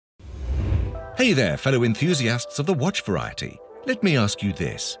Hey there, fellow enthusiasts of the watch variety. Let me ask you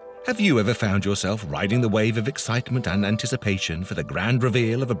this. Have you ever found yourself riding the wave of excitement and anticipation for the grand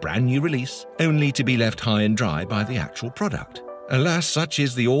reveal of a brand new release, only to be left high and dry by the actual product? Alas, such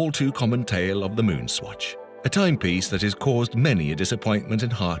is the all-too-common tale of the MoonSwatch, a timepiece that has caused many a disappointment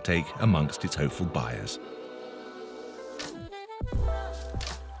and heartache amongst its hopeful buyers.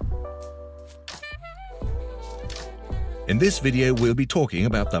 In this video, we'll be talking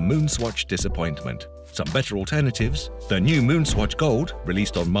about the MoonSwatch disappointment, some better alternatives, the new MoonSwatch Gold,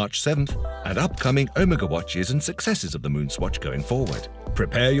 released on March 7th, and upcoming Omega watches and successors of the MoonSwatch going forward.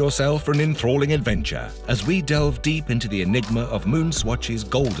 Prepare yourself for an enthralling adventure as we delve deep into the enigma of MoonSwatch's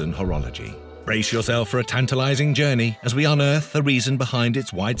golden horology. Brace yourself for a tantalizing journey as we unearth the reason behind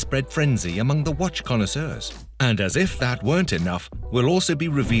its widespread frenzy among the watch connoisseurs. And as if that weren't enough, we'll also be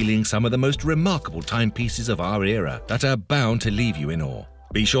revealing some of the most remarkable timepieces of our era that are bound to leave you in awe.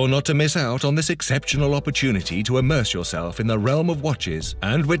 Be sure not to miss out on this exceptional opportunity to immerse yourself in the realm of watches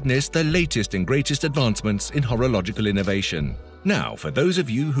and witness the latest and greatest advancements in horological innovation. Now, for those of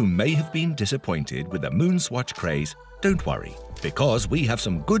you who may have been disappointed with the MoonSwatch craze, don't worry, because we have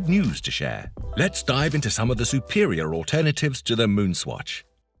some good news to share. Let's dive into some of the superior alternatives to the MoonSwatch.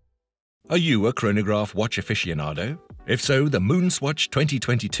 Are you a chronograph watch aficionado? If so, the MoonSwatch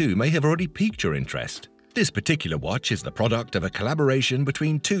 2022 may have already piqued your interest. This particular watch is the product of a collaboration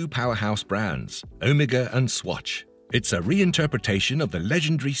between two powerhouse brands, Omega and Swatch. It's a reinterpretation of the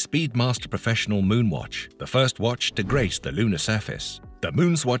legendary Speedmaster Professional Moonwatch, the first watch to grace the lunar surface. The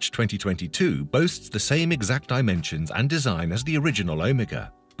MoonSwatch 2022 boasts the same exact dimensions and design as the original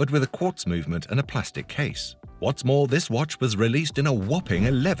Omega, but with a quartz movement and a plastic case. What's more, this watch was released in a whopping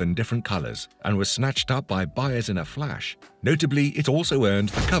 11 different colors and was snatched up by buyers in a flash. Notably, it also earned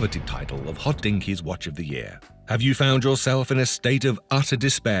the coveted title of Hot Dinky's Watch of the Year. Have you found yourself in a state of utter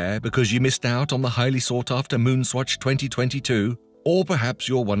despair because you missed out on the highly sought-after MoonSwatch 2022? Or perhaps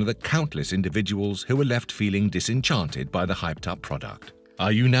you're one of the countless individuals who were left feeling disenchanted by the hyped-up product.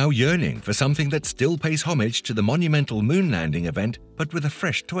 Are you now yearning for something that still pays homage to the monumental moon landing event, but with a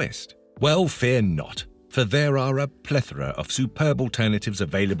fresh twist? Well, fear not, for there are a plethora of superb alternatives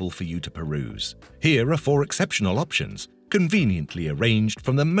available for you to peruse. Here are 4 exceptional options, conveniently arranged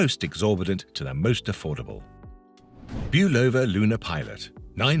from the most exorbitant to the most affordable. Bulova Lunar Pilot,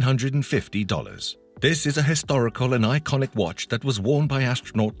 $950. This is a historical and iconic watch that was worn by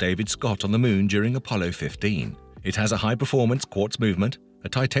astronaut David Scott on the moon during Apollo 15. It has a high-performance quartz movement, a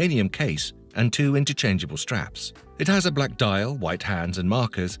titanium case, and 2 interchangeable straps. It has a black dial, white hands and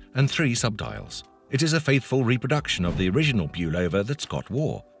markers, and 3 subdials. It is a faithful reproduction of the original Bulova that Scott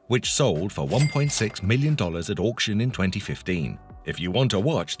wore, which sold for $1.6 million at auction in 2015. If you want a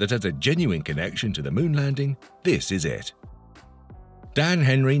watch that has a genuine connection to the moon landing, this is it. Dan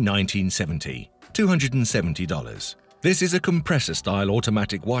Henry 1970, $270. This is a compressor-style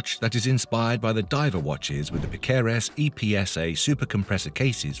automatic watch that is inspired by the diver watches with the Piqueres EPSA supercompressor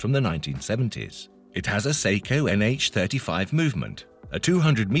cases from the 1970s. It has a Seiko NH35 movement, a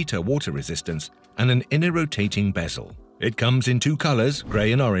 200-meter water resistance, and an inner rotating bezel. It comes in 2 colors,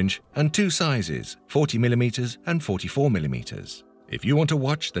 gray and orange, and 2 sizes, 40mm and 44mm. If you want a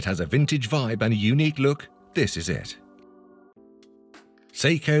watch that has a vintage vibe and a unique look, this is it.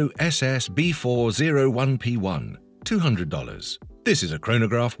 Seiko SS B401P1, $200. This is a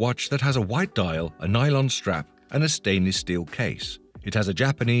chronograph watch that has a white dial, a nylon strap, and a stainless steel case. It has a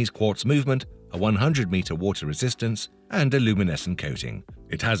Japanese quartz movement, a 100-meter water resistance, and a luminescent coating.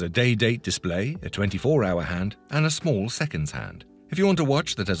 It has a day-date display, a 24-hour hand, and a small seconds hand. If you want a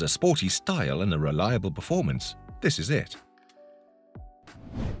watch that has a sporty style and a reliable performance, this is it.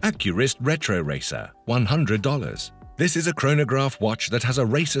 Accurist Retro Racer, $100. This is a chronograph watch that has a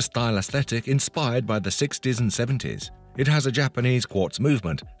racer-style aesthetic inspired by the 60s and 70s. It has a Japanese quartz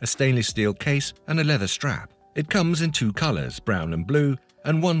movement, a stainless steel case, and a leather strap. It comes in 2 colors, brown and blue,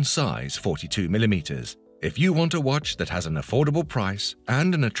 and 1 size, 42mm. If you want a watch that has an affordable price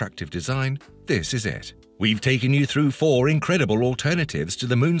and an attractive design, this is it. We've taken you through 4 incredible alternatives to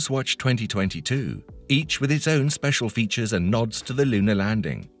the MoonSwatch 2022, each with its own special features and nods to the lunar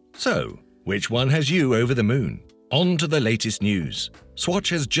landing. So, which one has you over the moon? On to the latest news. Swatch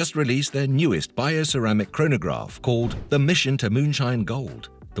has just released their newest bioceramic chronograph called the Mission to Moonshine Gold.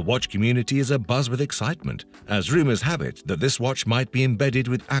 The watch community is abuzz with excitement, as rumors have it that this watch might be embedded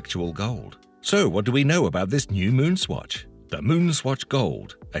with actual gold. So what do we know about this new MoonSwatch? The MoonSwatch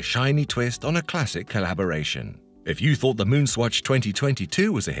Gold, a shiny twist on a classic collaboration. If you thought the MoonSwatch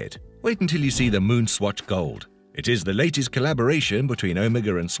 2022 was a hit, wait until you see the MoonSwatch Gold. It is the latest collaboration between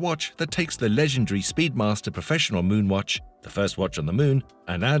Omega and Swatch that takes the legendary Speedmaster Professional Moon Watch, the first watch on the moon,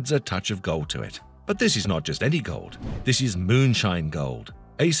 and adds a touch of gold to it. But this is not just any gold. This is moonshine gold,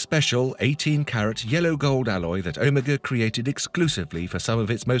 a special 18-karat yellow gold alloy that Omega created exclusively for some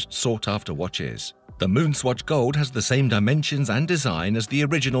of its most sought-after watches. The MoonSwatch Gold has the same dimensions and design as the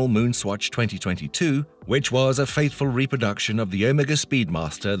original MoonSwatch 2022, which was a faithful reproduction of the Omega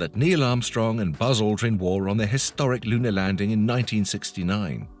Speedmaster that Neil Armstrong and Buzz Aldrin wore on their historic lunar landing in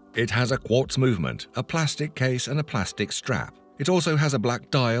 1969. It has a quartz movement, a plastic case and a plastic strap. It also has a black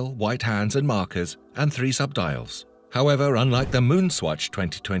dial, white hands and markers, and 3 subdials. However, unlike the MoonSwatch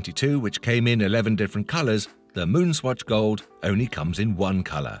 2022, which came in 11 different colors, the MoonSwatch Gold only comes in one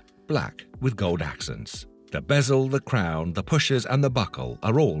color, black with gold accents. The bezel, the crown, the pushers and the buckle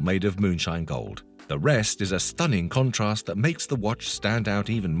are all made of moonshine gold. The rest is a stunning contrast that makes the watch stand out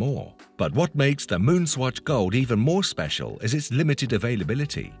even more. But what makes the MoonSwatch Gold even more special is its limited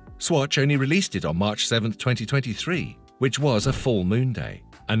availability. Swatch only released it on March 7, 2023, which was a full moon day.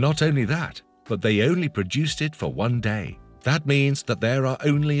 And not only that, but they only produced it for one day. That means that there are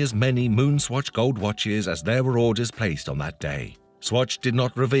only as many MoonSwatch Gold watches as there were orders placed on that day. Swatch did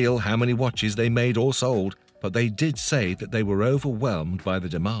not reveal how many watches they made or sold, but they did say that they were overwhelmed by the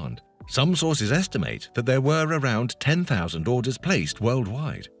demand. Some sources estimate that there were around 10,000 orders placed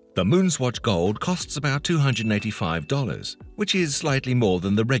worldwide. The MoonSwatch Gold costs about $285, which is slightly more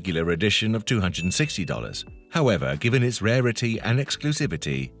than the regular edition of $260. However, given its rarity and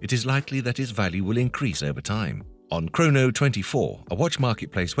exclusivity, it is likely that its value will increase over time. On Chrono24, a watch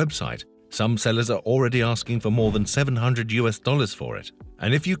marketplace website, some sellers are already asking for more than $700 for it.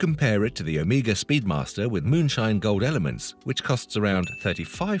 And if you compare it to the Omega Speedmaster with moonshine gold elements, which costs around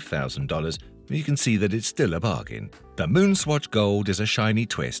 $35,000, you can see that it's still a bargain. The MoonSwatch Gold is a shiny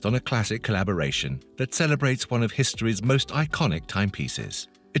twist on a classic collaboration that celebrates one of history's most iconic timepieces.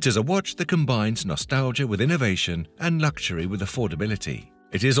 It is a watch that combines nostalgia with innovation and luxury with affordability.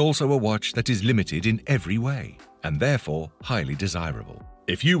 It is also a watch that is limited in every way, and therefore highly desirable.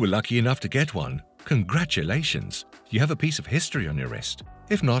 If you were lucky enough to get one, congratulations! You have a piece of history on your wrist.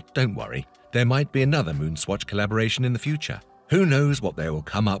 If not, don't worry. There might be another MoonSwatch collaboration in the future. Who knows what they will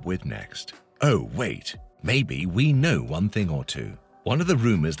come up with next? Oh, wait. Maybe we know one thing or two. One of the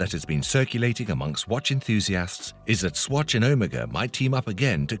rumors that has been circulating amongst watch enthusiasts is that Swatch and Omega might team up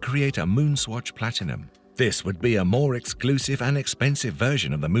again to create a MoonSwatch Platinum. This would be a more exclusive and expensive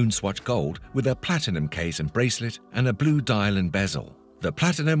version of the MoonSwatch Gold with a platinum case and bracelet and a blue dial and bezel. The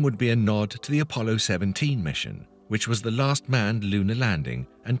Platinum would be a nod to the Apollo 17 mission, which was the last manned lunar landing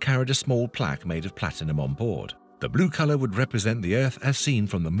and carried a small plaque made of platinum on board. The blue color would represent the Earth as seen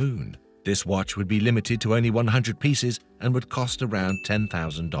from the moon. This watch would be limited to only 100 pieces and would cost around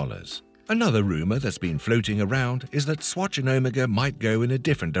 $10,000. Another rumor that's been floating around is that Swatch and Omega might go in a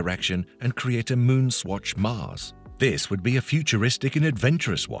different direction and create a MoonSwatch Mars. This would be a futuristic and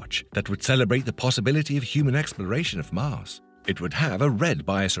adventurous watch that would celebrate the possibility of human exploration of Mars. It would have a red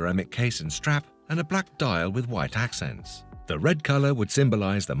bioceramic case and strap and a black dial with white accents. The red color would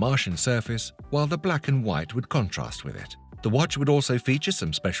symbolize the Martian surface, while the black and white would contrast with it. The watch would also feature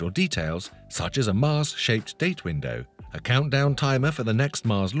some special details, such as a Mars-shaped date window, a countdown timer for the next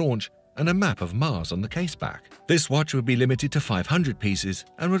Mars launch, and a map of Mars on the case back. This watch would be limited to 500 pieces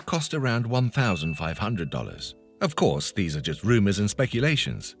and would cost around $1,500. Of course, these are just rumors and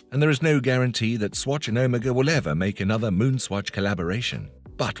speculations, and there is no guarantee that Swatch and Omega will ever make another MoonSwatch collaboration.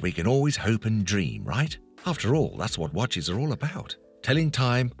 But we can always hope and dream, right? After all, that's what watches are all about. Telling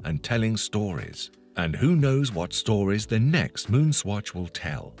time and telling stories. And who knows what stories the next MoonSwatch will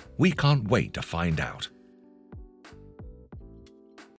tell? We can't wait to find out.